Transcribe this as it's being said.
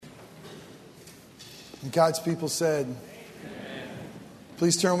And God's people said, Amen.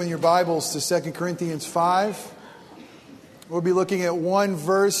 Please turn with your Bibles to 2 Corinthians 5. We'll be looking at one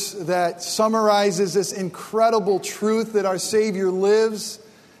verse that summarizes this incredible truth that our Savior lives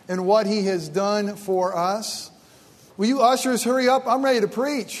and what He has done for us. Will you ushers hurry up? I'm ready to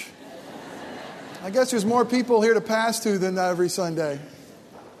preach. I guess there's more people here to pass to than every Sunday.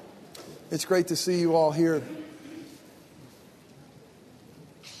 It's great to see you all here.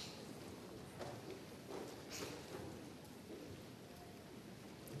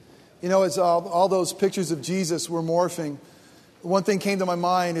 You know, as all those pictures of Jesus were morphing, one thing came to my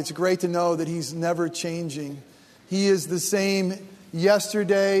mind. It's great to know that He's never changing. He is the same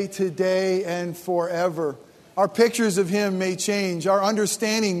yesterday, today, and forever. Our pictures of Him may change. Our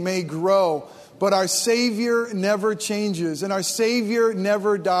understanding may grow. But our Savior never changes. And our Savior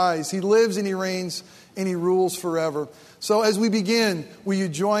never dies. He lives and He reigns and He rules forever. So as we begin, will you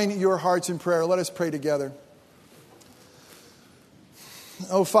join your hearts in prayer? Let us pray together.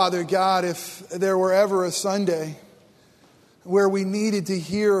 Oh, Father God, if there were ever a Sunday where we needed to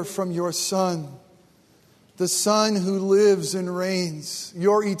hear from your Son, the Son who lives and reigns,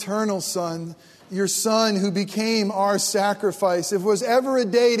 your eternal Son, your Son who became our sacrifice, if it was ever a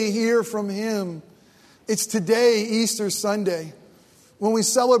day to hear from Him, it's today, Easter Sunday, when we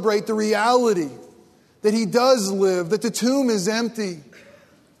celebrate the reality that He does live, that the tomb is empty.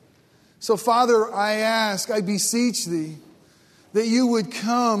 So, Father, I beseech Thee, that you would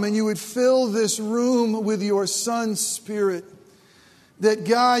come and you would fill this room with your Son's Spirit. That,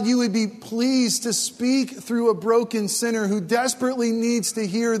 God, you would be pleased to speak through a broken sinner who desperately needs to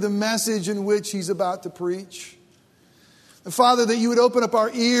hear the message in which he's about to preach. And Father, that you would open up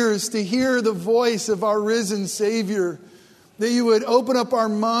our ears to hear the voice of our risen Savior. That you would open up our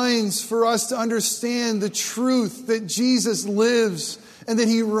minds for us to understand the truth that Jesus lives and that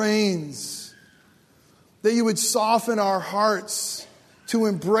He reigns. That you would soften our hearts to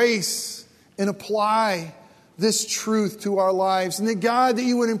embrace and apply this truth to our lives. And that, God, that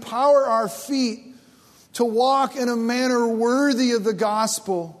you would empower our feet to walk in a manner worthy of the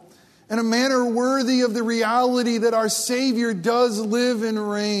gospel, in a manner worthy of the reality that our Savior does live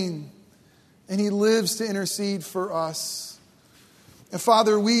and reign, and He lives to intercede for us. And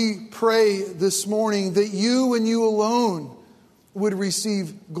Father, we pray this morning that you and you alone would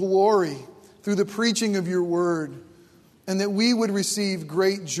receive glory through the preaching of your word, and that we would receive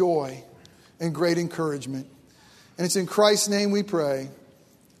great joy and great encouragement. And it's in Christ's name we pray.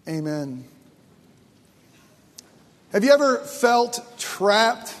 Amen. Have you ever felt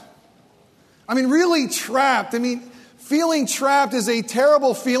trapped? I mean, really trapped. I mean, feeling trapped is a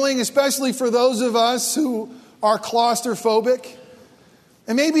terrible feeling, especially for those of us who are claustrophobic.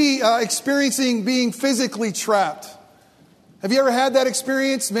 And maybe experiencing being physically trapped. Have you ever had that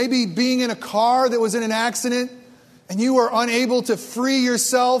experience? Maybe being in a car that was in an accident and you were unable to free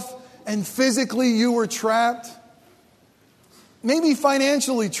yourself and physically you were trapped. Maybe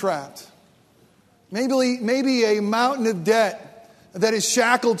financially trapped. Maybe a mountain of debt that is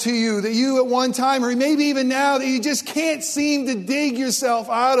shackled to you that you at one time, or maybe even now, that you just can't seem to dig yourself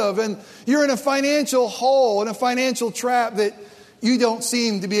out of. And you're in a financial hole, in a financial trap that you don't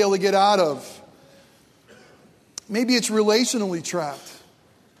seem to be able to get out of. Maybe it's relationally trapped.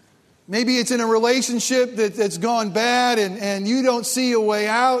 Maybe it's in a relationship that's gone bad and you don't see a way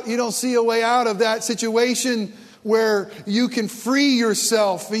out. You don't see a way out of that situation where you can free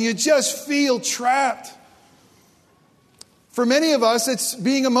yourself and you just feel trapped. For many of us, it's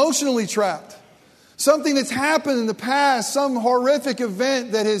being emotionally trapped. Something that's happened in the past, some horrific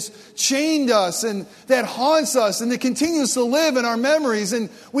event that has chained us and that haunts us and that continues to live in our memories, and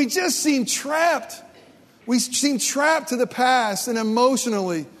we just seem trapped. We seem trapped to the past, and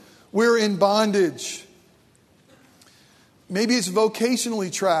emotionally, we're in bondage. Maybe it's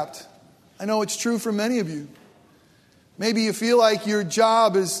vocationally trapped. I know it's true for many of you. Maybe you feel like your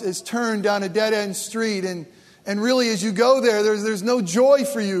job is turned down a dead-end street, and really as you go there, there's no joy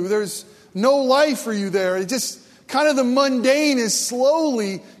for you. There's no life for you there. It just kind of the mundane is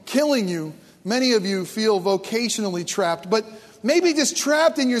slowly killing you. Many of you feel vocationally trapped, but maybe just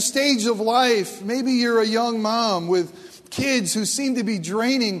trapped in your stage of life. Maybe you're a young mom with kids who seem to be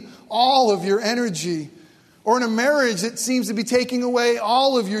draining all of your energy. Or in a marriage that seems to be taking away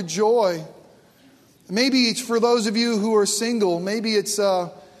all of your joy. Maybe it's for those of you who are single. Maybe it's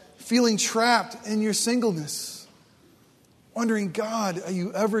feeling trapped in your singleness. Wondering, God, are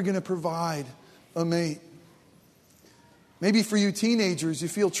you ever going to provide a mate? Maybe for you teenagers, you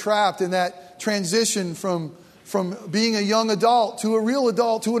feel trapped in that transition from being a young adult to a real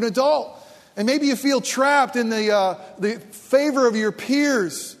adult to an adult. And maybe you feel trapped in the favor of your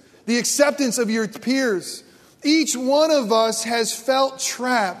peers, the the acceptance of your peers. Each one of us has felt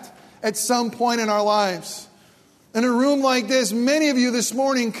trapped at some point in our lives. In a room like this, many of you this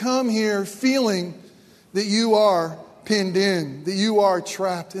morning come here feeling that you are pinned in, that you are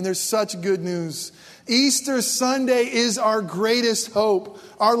trapped. And there's such good news. Easter Sunday is our greatest hope,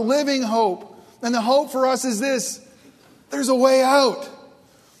 our living hope. And the hope for us is this: there's a way out.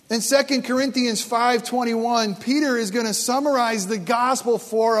 In 2 Corinthians 5:21, Peter is going to summarize the gospel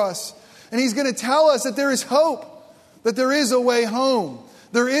for us. And he's going to tell us that there is hope, that there is a way home,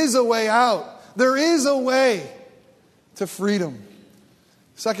 there is a way out, there is a way to freedom.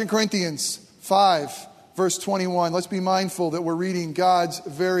 2 Corinthians 5, verse 21. Let's be mindful that we're reading God's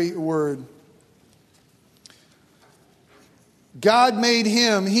very word. God made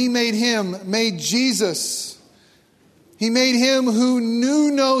him, he made him, made Jesus. He made him who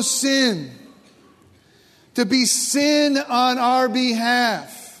knew no sin to be sin on our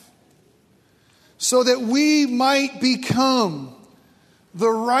behalf, so that we might become the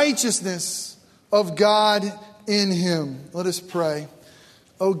righteousness of God in him. Let us pray.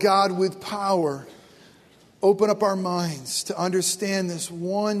 Oh God, with power, open up our minds to understand this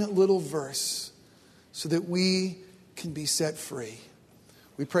one little verse so that we can be set free.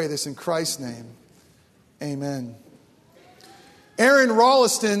 We pray this in Christ's name. Amen. Aaron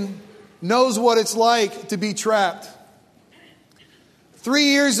Rolliston knows what it's like to be trapped. 3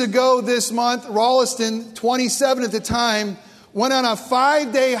 years ago this month, Rolliston, 27 at the time, went on a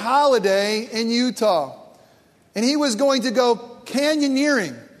 5-day holiday in Utah. And he was going to go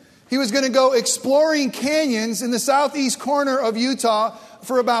canyoneering. He was going to go exploring canyons in the southeast corner of Utah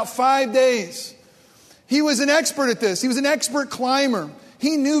for about 5 days. He was an expert at this. He was an expert climber.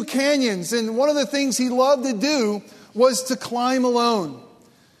 He knew canyons. And one of the things he loved to do was to climb alone.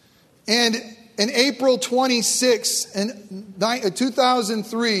 And in April 26, in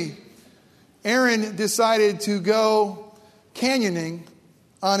 2003, Aaron decided to go canyoning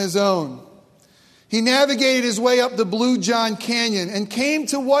on his own. He navigated his way up the Blue John Canyon and came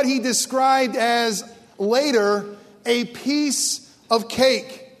to what he described as later a piece of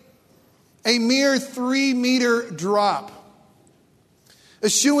cake, a mere 3-meter drop.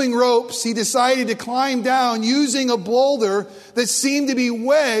 Eschewing ropes, he decided to climb down using a boulder that seemed to be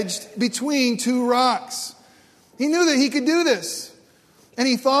wedged between two rocks. He knew that he could do this. And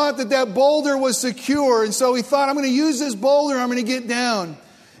he thought that that boulder was secure. And so he thought, I'm going to use this boulder, I'm going to get down.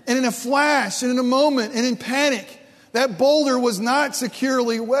 And in a flash, and in a moment, and in panic, that boulder was not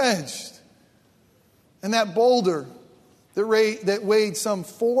securely wedged. And that boulder that weighed some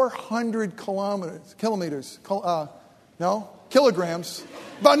 400 kilograms,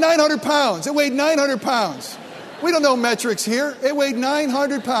 about 900 pounds. It weighed 900 pounds. We don't know metrics here. It weighed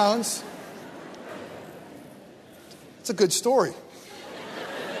 900 pounds. It's a good story.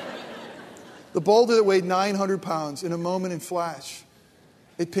 The boulder that weighed 900 pounds, in a moment and flash,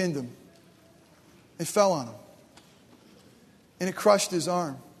 it pinned him. It fell on him. And it crushed his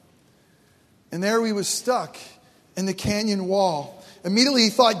arm. And there he was stuck in the canyon wall. Immediately he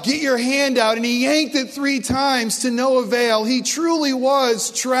thought, get your hand out. And he yanked it 3 times to no avail. He truly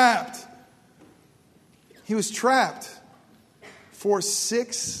was trapped. He was trapped for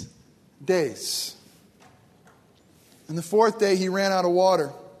 6 days. And the 4th day he ran out of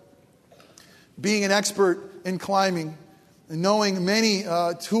water. Being an expert in climbing and knowing many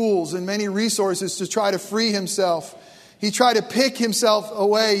tools and many resources to try to free himself, he tried to pick himself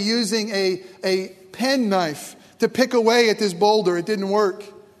away using a penknife to pick away at this boulder. It didn't work.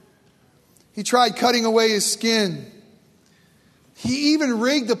 He tried cutting away his skin. He even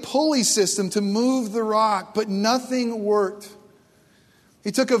rigged a pulley system to move the rock, but nothing worked.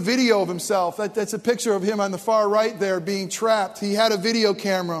 He took a video of himself. That's a picture of him on the far right there being trapped. He had a video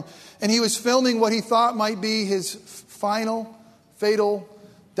camera, and he was filming what he thought might be his final, fatal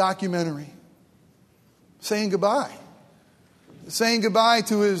documentary. Saying goodbye. Saying goodbye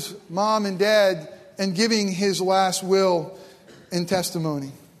to his mom and dad and giving his last will and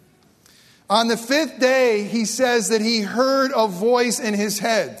testimony. On the 5th day, he says that he heard a voice in his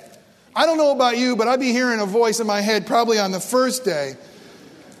head. I don't know about you, but I'd be hearing a voice in my head probably on the 1st day.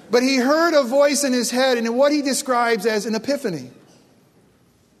 But he heard a voice in his head, and what he describes as an epiphany.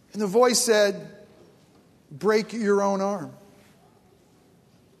 And the voice said, break your own arm.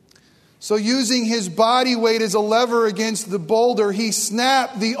 So using his body weight as a lever against the boulder, he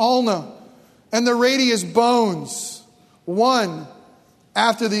snapped the ulna and the radius bones, one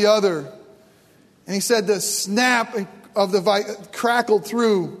after the other. And he said the snap of the crackled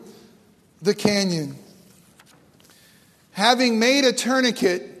through the canyon. Having made a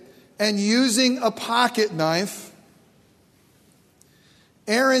tourniquet and using a pocket knife,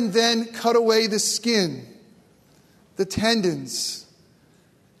 Aaron then cut away the skin, the tendons,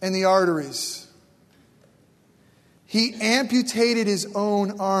 and the arteries. He amputated his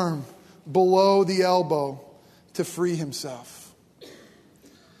own arm below the elbow to free himself.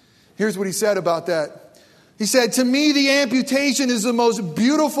 Here's what he said about that. He said, "To me, the amputation is the most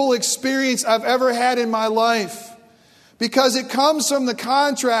beautiful experience I've ever had in my life, because it comes from the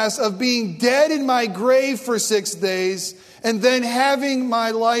contrast of being dead in my grave for 6 days and then having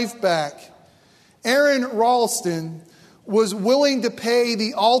my life back." Aaron Ralston was willing to pay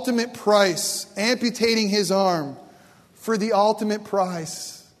the ultimate price, amputating his arm, for the ultimate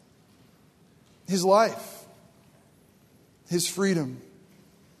price: his life, his freedom.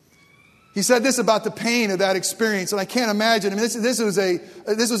 He said this about the pain of that experience, and I can't imagine. I mean, this was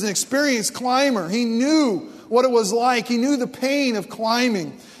an experienced climber. He knew what it was like. He knew the pain of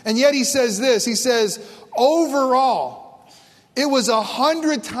climbing. And yet he says this. He says, overall, it was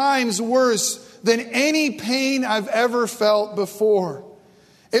 100 times worse than any pain I've ever felt before.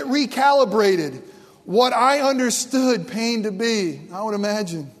 It recalibrated what I understood pain to be, I would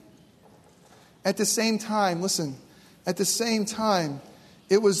imagine. At the same time, listen, at the same time,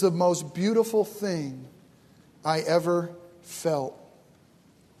 it was the most beautiful thing I ever felt.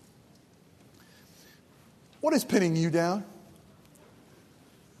 What is pinning you down?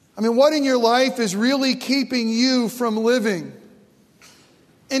 I mean, what in your life is really keeping you from living?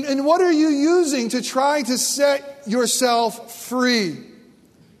 And what are you using to try to set yourself free?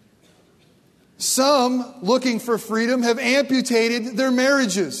 Some, looking for freedom, have amputated their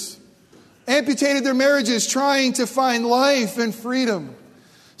marriages. Amputated their marriages trying to find life and freedom.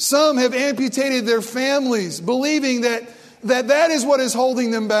 Some have amputated their families, believing that is what is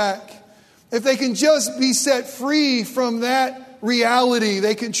holding them back. If they can just be set free from that reality,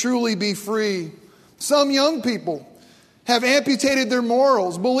 they can truly be free. Some young people have amputated their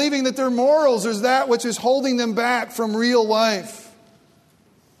morals, believing that their morals is that which is holding them back from real life.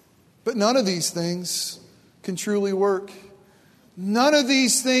 But none of these things can truly work. None of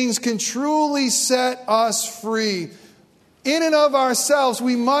these things can truly set us free. In and of ourselves,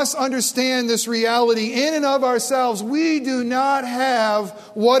 we must understand this reality. In and of ourselves, we do not have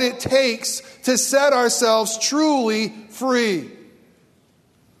what it takes to set ourselves truly free.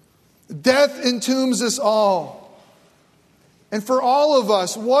 Death entombs us all. And for all of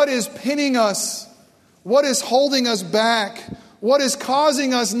us, what is pinning us, what is holding us back, what is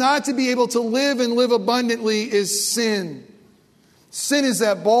causing us not to be able to live and live abundantly is sin. Sin is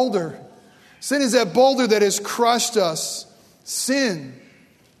that boulder. Sin is that boulder that has crushed us. Sin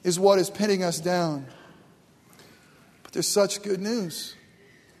is what is pinning us down. But there's such good news.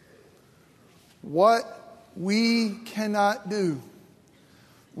 What we cannot do,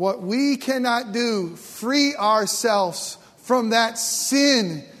 free ourselves from that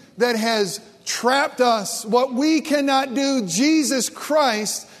sin that has trapped us. What we cannot do, Jesus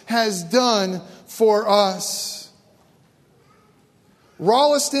Christ has done for us.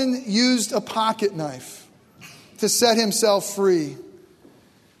 Ralston used a pocket knife to set himself free.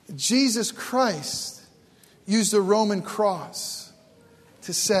 Jesus Christ used a Roman cross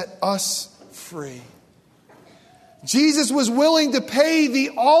to set us free. Jesus was willing to pay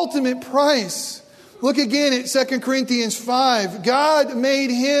the ultimate price. Look again at 2 Corinthians 5. God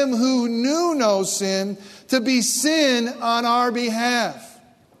made him who knew no sin to be sin on our behalf.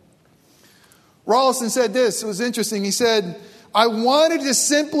 Ralston said this. It was interesting. He said, I wanted to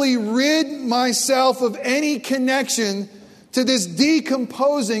simply rid myself of any connection to this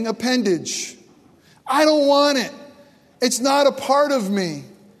decomposing appendage. I don't want it. It's not a part of me.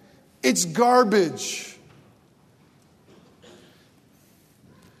 It's garbage.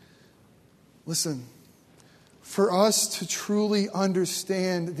 Listen, for us to truly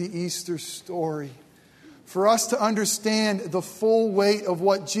understand the Easter story, for us to understand the full weight of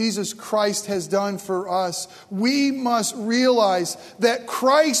what Jesus Christ has done for us, we must realize that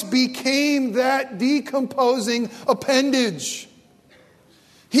Christ became that decomposing appendage.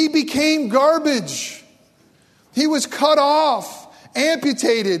 He became garbage. He was cut off,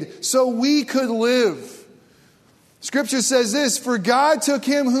 amputated, so we could live. Scripture says this, for God took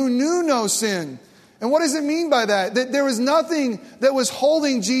him who knew no sin. And what does it mean by that? That there was nothing that was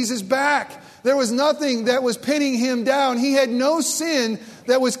holding Jesus back. There was nothing that was pinning him down. He had no sin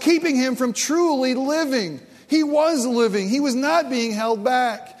that was keeping him from truly living. He was living. He was not being held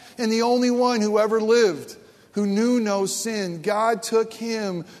back. And the only one who ever lived, who knew no sin, God took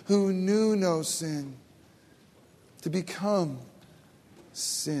him who knew no sin to become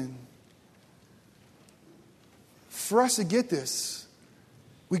sin. For us to get this,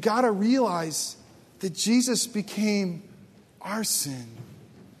 we got to realize that Jesus became our sin.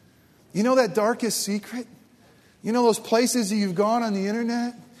 You know that darkest secret? You know those places that you've gone on the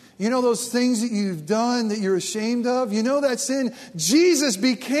internet? You know those things that you've done that you're ashamed of? You know that sin? Jesus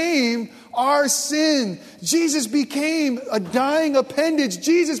became our sin. Jesus became a dying appendage.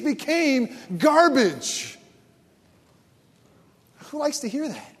 Jesus became garbage. Who likes to hear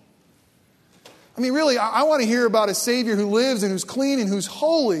that? I mean, really, I want to hear about a Savior who lives and who's clean and who's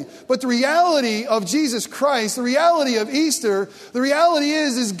holy. But the reality of Jesus Christ, the reality of Easter, the reality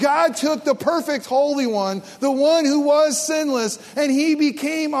is God took the perfect Holy One, the one who was sinless, and He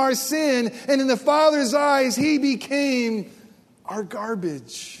became our sin. And in the Father's eyes, He became our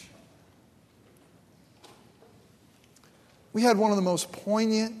garbage. We had one of the most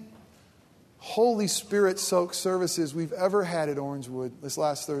poignant, Holy Spirit-soaked services we've ever had at Orangewood this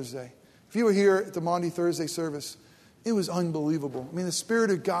last Thursday. If you were here at the Maundy Thursday service, it was unbelievable. I mean, the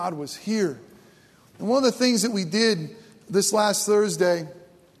Spirit of God was here. And one of the things that we did this last Thursday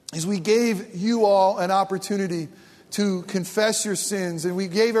is we gave you all an opportunity to confess your sins. And we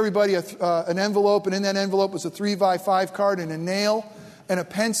gave everybody an envelope, and in that envelope was a 3x5 card and a nail and a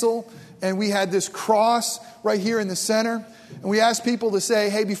pencil. And we had this cross right here in the center. And we asked people to say,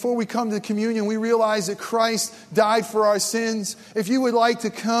 hey, before we come to communion, we realize that Christ died for our sins. If you would like to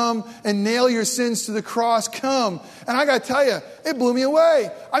come and nail your sins to the cross, come. And I got to tell you, it blew me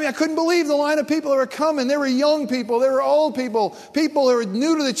away. I mean, I couldn't believe the line of people that were coming. There were young people, there were old people, people that were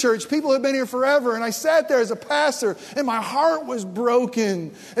new to the church, people who had been here forever. And I sat there as a pastor, and my heart was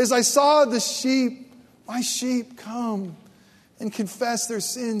broken as I saw the sheep, my sheep, come and confess their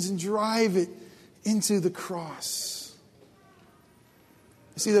sins and drive it into the cross.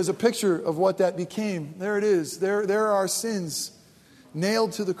 You see, there's a picture of what that became. There it is. There are our sins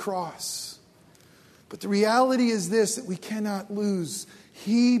nailed to the cross. But the reality is this, that we cannot lose.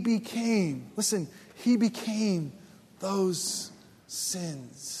 He became those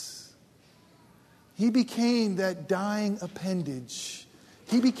sins. He became that dying appendage.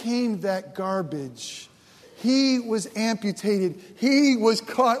 He became that garbage. He was amputated. He was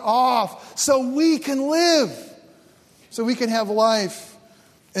cut off so we can live. So we can have life.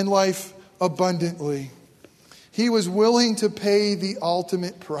 And life abundantly. He was willing to pay the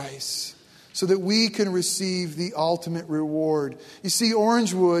ultimate price so that we can receive the ultimate reward. You see,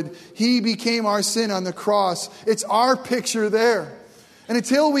 Orangewood, He became our sin on the cross. It's our picture there. And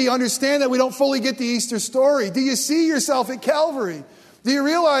until we understand that, we don't fully get the Easter story. Do you see yourself at Calvary? Do you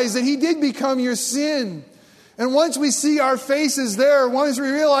realize that He did become your sin? And once we see our faces there, once we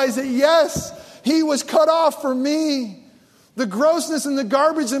realize that, yes, He was cut off for me. The grossness and the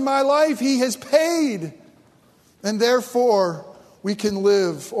garbage in my life, He has paid. And therefore, we can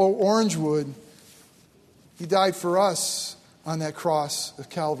live. Oh, Orangewood, He died for us on that cross of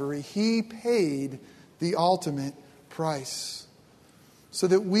Calvary. He paid the ultimate price so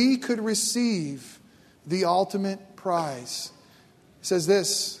that we could receive the ultimate prize. It says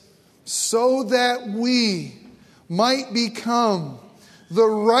this, so that we might become the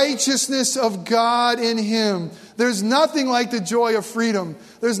righteousness of God in Him. There's nothing like the joy of freedom.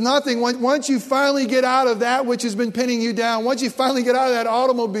 There's nothing. Once you finally get out of that which has been pinning you down, once you finally get out of that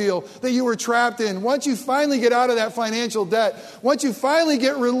automobile that you were trapped in, once you finally get out of that financial debt, once you finally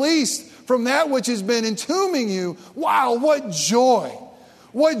get released from that which has been entombing you, wow, what joy.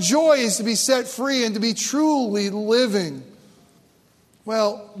 What joy is to be set free and to be truly living.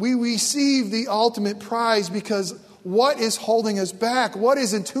 Well, we receive the ultimate prize because what is holding us back, what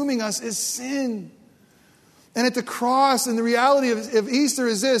is entombing us is sin. And at the cross, and the reality of Easter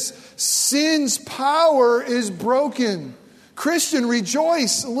is this, sin's power is broken. Christian,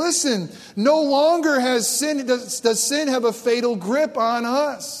 rejoice. Listen, no longer does sin have a fatal grip on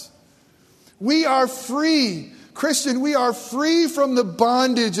us. We are free. Christian, we are free from the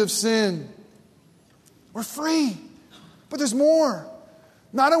bondage of sin. We're free. But there's more.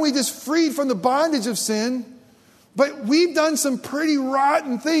 Not only just freed from the bondage of sin, but we've done some pretty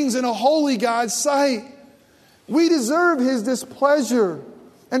rotten things in a holy God's sight. We deserve His displeasure.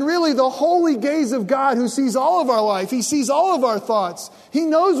 And really, the holy gaze of God who sees all of our life, He sees all of our thoughts. He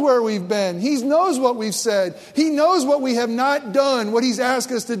knows where we've been. He knows what we've said. He knows what we have not done, what He's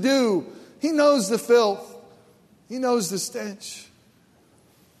asked us to do. He knows the filth. He knows the stench.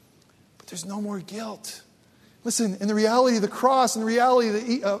 But there's no more guilt. Listen, and the reality of the cross and the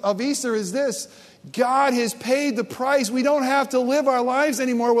reality of Easter is this. God has paid the price. We don't have to live our lives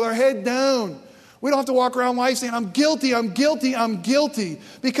anymore with our head down. We don't have to walk around life saying, I'm guilty, I'm guilty, I'm guilty.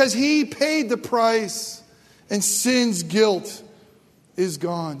 Because He paid the price. And sin's guilt is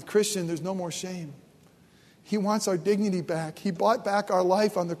gone. Christian, there's no more shame. He wants our dignity back. He bought back our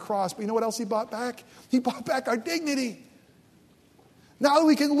life on the cross. But you know what else He bought back? He bought back our dignity. Now that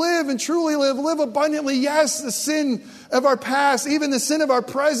we can live and truly live abundantly. Yes, the sin of our past, even the sin of our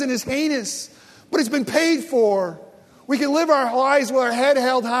present is heinous, but it's been paid for. We can live our lives with our head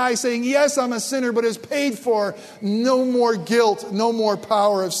held high saying, yes, I'm a sinner, but it's paid for. No more guilt, no more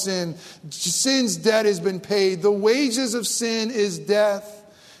power of sin. Sin's debt has been paid. The wages of sin is death.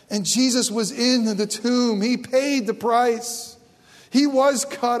 And Jesus was in the tomb. He paid the price. He was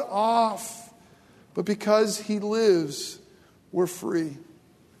cut off. But because he lives, we're free.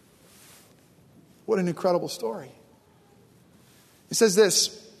 What an incredible story. It says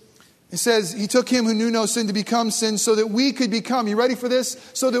this. It says, he took him who knew no sin to become sin so that we could become. You ready for this?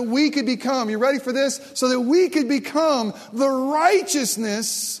 So that we could become. You ready for this? So that we could become the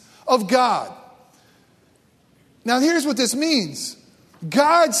righteousness of God. Now here's what this means.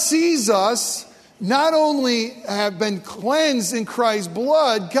 God sees us not only have been cleansed in Christ's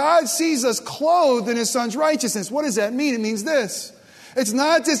blood, God sees us clothed in his Son's righteousness. What does that mean? It means this. It's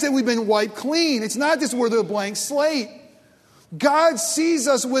not just that we've been wiped clean. It's not just we're the blank slate. God sees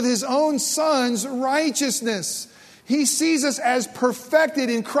us with his own Son's righteousness. He sees us as perfected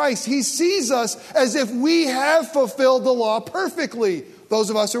in Christ. He sees us as if we have fulfilled the law perfectly, those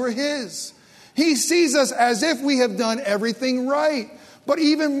of us who are his. He sees us as if we have done everything right. But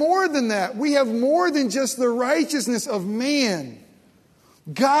even more than that, we have more than just the righteousness of man.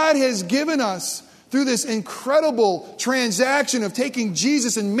 God has given us, through this incredible transaction of taking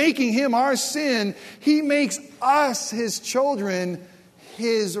Jesus and making him our sin, he makes us, his children,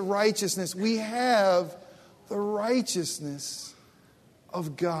 his righteousness. We have the righteousness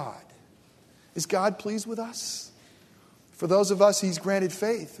of God. Is God pleased with us? For those of us, he's granted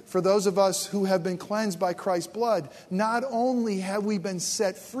faith. For those of us who have been cleansed by Christ's blood, not only have we been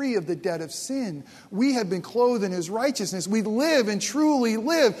set free of the debt of sin, we have been clothed in his righteousness. We live and truly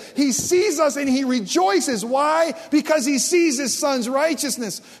live. He sees us and he rejoices. Why? Because he sees his Son's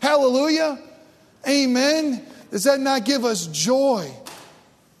righteousness. Hallelujah. Amen. Does that not give us joy?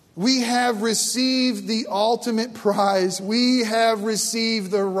 We have received the ultimate prize. We have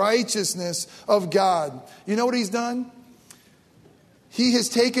received the righteousness of God. You know what he's done? He has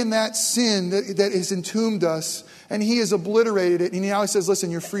taken that sin that has entombed us and he has obliterated it. And now he says, listen,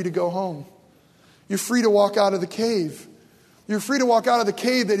 you're free to go home. You're free to walk out of the cave. You're free to walk out of the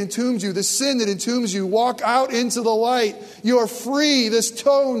cave that entombs you, the sin that entombs you. Walk out into the light. You're free. This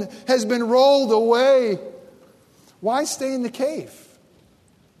stone has been rolled away. Why stay in the cave?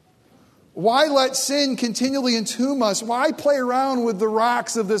 Why let sin continually entomb us? Why play around with the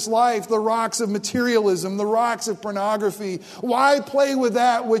rocks of this life, the rocks of materialism, the rocks of pornography? Why play with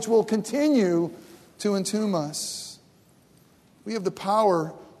that which will continue to entomb us? We have the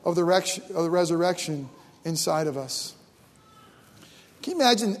power of the resurrection inside of us. Can you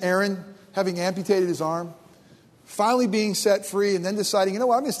imagine Aaron having amputated his arm, finally being set free, and then deciding, you know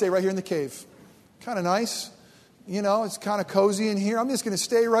what, I'm going to stay right here in the cave. Kind of nice. You know, it's kind of cozy in here. I'm just going to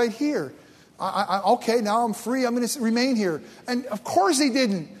stay right here. Okay, now I'm free. I'm going to remain here. And of course he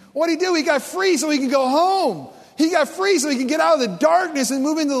didn't. What did he do? He got free so he can go home. He got free so he can get out of the darkness and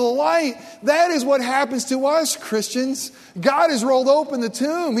move into the light. That is what happens to us, Christians. God has rolled open the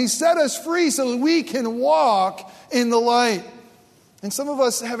tomb. He set us free so that we can walk in the light. And some of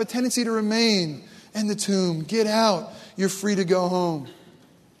us have a tendency to remain in the tomb. Get out. You're free to go home.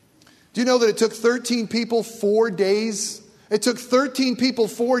 Do you know that it took 13 people 4 days? It took 13 people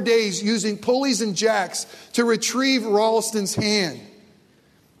 4 days using pulleys and jacks to retrieve Ralston's hand.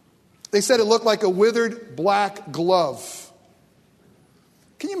 They said it looked like a withered black glove.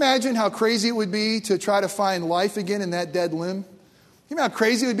 Can you imagine how crazy it would be to try to find life again in that dead limb? You know how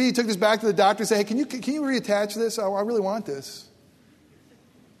crazy it would be? He took this back to the doctor and said, hey, can you reattach this? I really want this.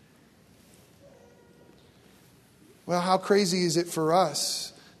 Well, how crazy is it for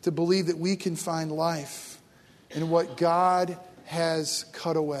us to believe that we can find life in what God has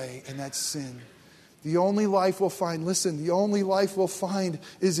cut away, and that's sin? The only life we'll find, listen, the only life we'll find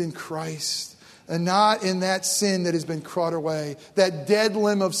is in Christ, and not in that sin that has been cut away, that dead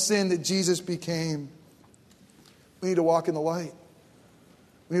limb of sin that Jesus became. We need to walk in the light.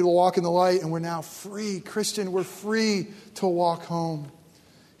 We need to walk in the light, and we're now free. Christian, we're free to walk home.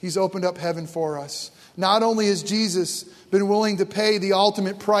 He's opened up heaven for us. Not only has Jesus been willing to pay the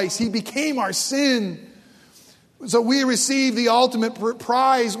ultimate price, he became our sin. So we receive the ultimate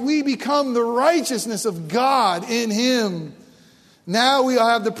prize. We become the righteousness of God in him. Now we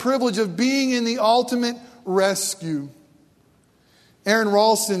have the privilege of being in the ultimate rescue. Aaron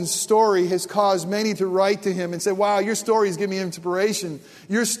Ralston's story has caused many to write to him and say, wow, your stories give me inspiration.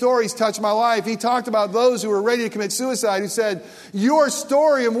 Your stories touch my life. He talked about those who were ready to commit suicide, who said, your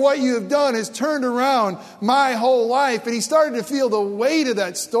story of what you have done has turned around my whole life. And he started to feel the weight of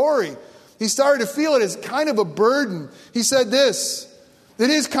that story. He started to feel it as kind of a burden. He said this, it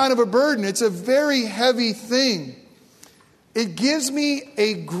is kind of a burden. It's a very heavy thing. It gives me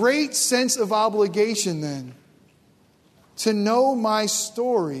a great sense of obligation then to know my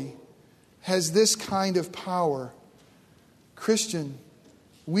story has this kind of power. Christian,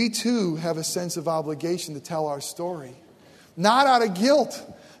 we too have a sense of obligation to tell our story. Not out of guilt,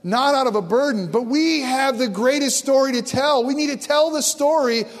 not out of a burden, but we have the greatest story to tell. We need to tell the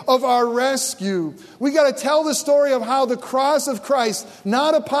story of our rescue. We got to tell the story of how the cross of Christ,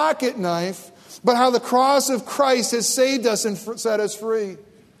 not a pocket knife, but how the cross of Christ has saved us and set us free.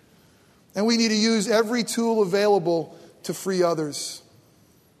 And we need to use every tool available to free others.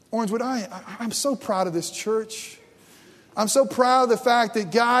 Orangewood, I'm so proud of this church. I'm so proud of the fact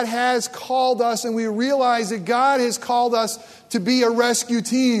that God has called us, and we realize that God has called us to be a rescue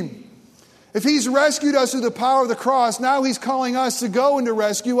team. If He's rescued us through the power of the cross, now He's calling us to go and to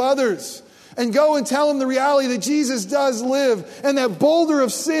rescue others. And go and tell them the reality that Jesus does live, and that boulder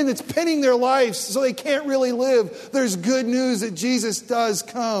of sin that's pinning their lives so they can't really live. There's good news that Jesus does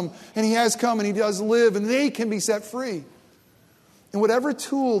come, and He has come, and He does live, and they can be set free. And whatever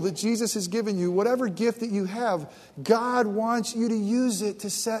tool that Jesus has given you, whatever gift that you have, God wants you to use it to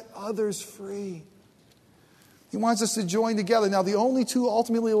set others free. He wants us to join together. Now, the only tool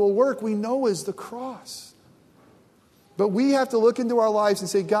ultimately that will work, we know, is the cross. But we have to look into our lives and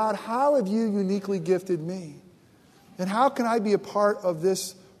say, God, how have you uniquely gifted me? And how can I be a part of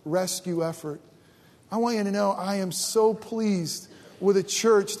this rescue effort? I want you to know I am so pleased with a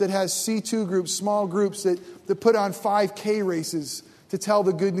church that has C2 groups, small groups that put on 5K races to tell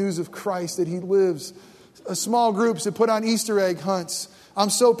the good news of Christ, that He lives. Small groups that put on Easter egg hunts. I'm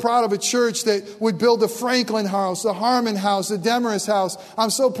so proud of a church that would build the Franklin House, the Harmon House, the Demarest House. I'm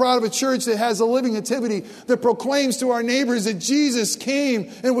so proud of a church that has a living nativity that proclaims to our neighbors that Jesus came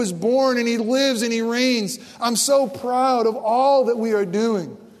and was born and He lives and He reigns. I'm so proud of all that we are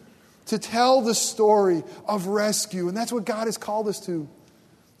doing to tell the story of rescue. And that's what God has called us to.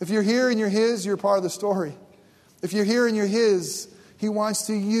 If you're here and you're His, you're part of the story. If you're here and you're His, He wants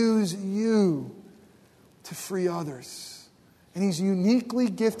to use you to free others. And He's uniquely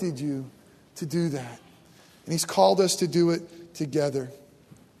gifted you to do that. And He's called us to do it together.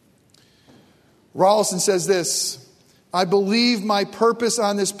 Rawlinson says this, I believe my purpose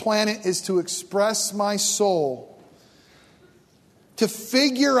on this planet is to express my soul, to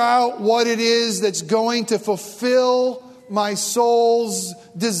figure out what it is that's going to fulfill my soul's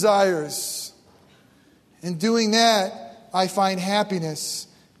desires. In doing that, I find happiness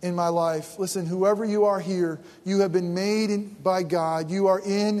in my life. Listen, whoever you are here, you have been made by God. You are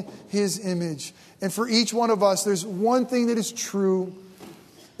in His image. And for each one of us, there's one thing that is true.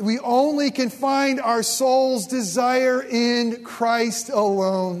 We only can find our soul's desire in Christ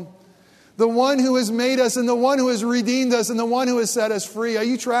alone. The one who has made us, and the one who has redeemed us, and the one who has set us free. Are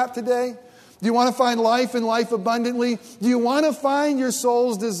you trapped today? Do you want to find life and life abundantly? Do you want to find your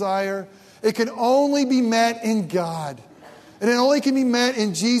soul's desire? It can only be met in God. And it only can be met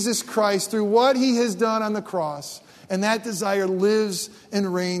in Jesus Christ through what He has done on the cross. And that desire lives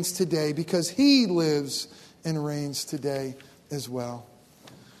and reigns today because He lives and reigns today as well.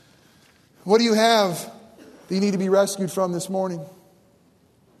 What do you have that you need to be rescued from this morning?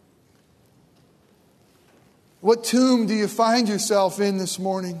 What tomb do you find yourself in this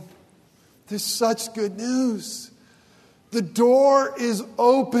morning? There's such good news. The door is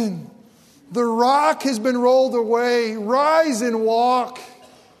open. The rock has been rolled away. Rise and walk.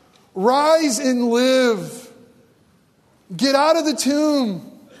 Rise and live. Get out of the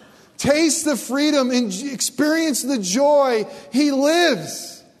tomb. Taste the freedom and experience the joy. He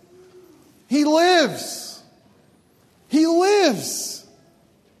lives. He lives. He lives.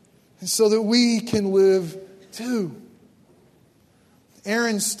 And so that we can live too.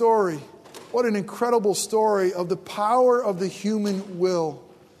 Aaron's story. What an incredible story of the power of the human will.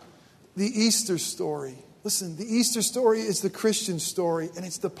 The Easter story. Listen, the Easter story is the Christian story, and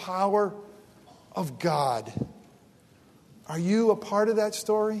it's the power of God. Are you a part of that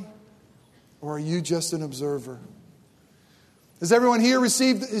story, or are you just an observer? Has everyone here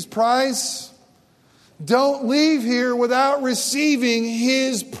received his prize? Don't leave here without receiving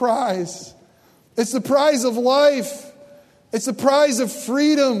his prize. It's the prize of life. It's the prize of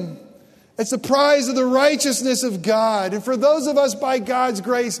freedom. It's the prize of the righteousness of God. And for those of us by God's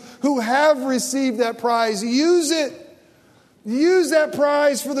grace who have received that prize, use it. Use that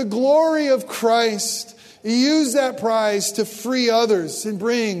prize for the glory of Christ. Use that prize to free others and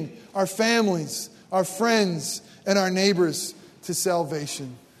bring our families, our friends, and our neighbors to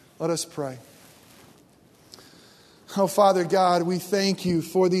salvation. Let us pray. Oh, Father God, we thank you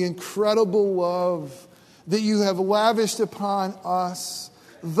for the incredible love that you have lavished upon us,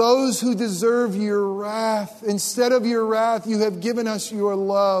 those who deserve your wrath. Instead of your wrath, you have given us your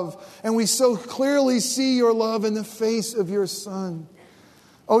love. And we so clearly see your love in the face of your Son.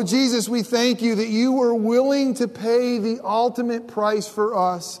 Oh, Jesus, we thank you that you were willing to pay the ultimate price for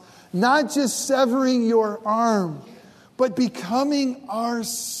us, not just severing your arm, but becoming our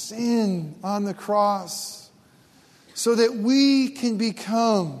sin on the cross, so that we can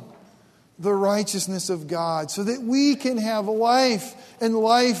become the righteousness of God, so that we can have life and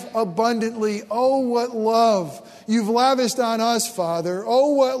life abundantly. Oh, what love you've lavished on us, Father.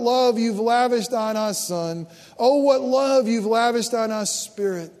 Oh, what love you've lavished on us, Son. Oh, what love you've lavished on us,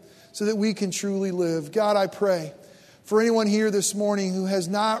 Spirit, so that we can truly live. God, I pray for anyone here this morning who has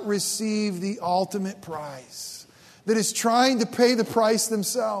not received the ultimate prize, that is trying to pay the price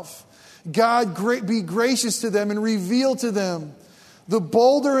themselves. God, be gracious to them and reveal to them the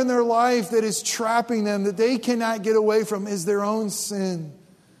boulder in their life that is trapping them, that they cannot get away from, is their own sin.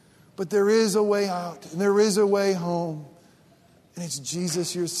 But there is a way out, and there is a way home. And it's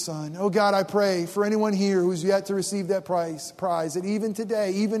Jesus, your Son. Oh God, I pray for anyone here who's yet to receive that prize, that even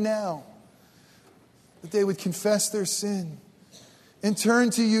today, even now, that they would confess their sin and turn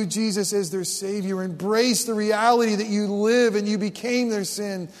to you, Jesus, as their Savior. Embrace the reality that you live and you became their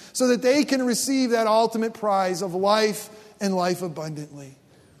sin, so that they can receive that ultimate prize of life and life abundantly.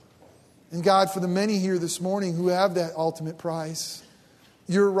 And God, for the many here this morning who have that ultimate prize,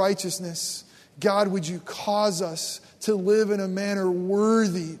 your righteousness, God, would you cause us to live in a manner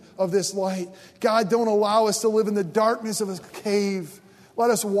worthy of this light? God, don't allow us to live in the darkness of a cave.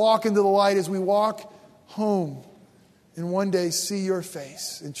 Let us walk into the light as we walk home, and one day see your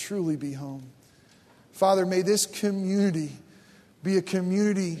face and truly be home. Father, may this community be a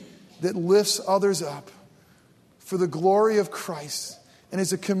community that lifts others up for the glory of Christ, and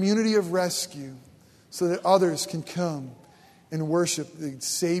is a community of rescue, so that others can come and worship the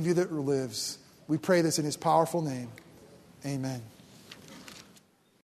Savior that lives. We pray this in his powerful name. Amen.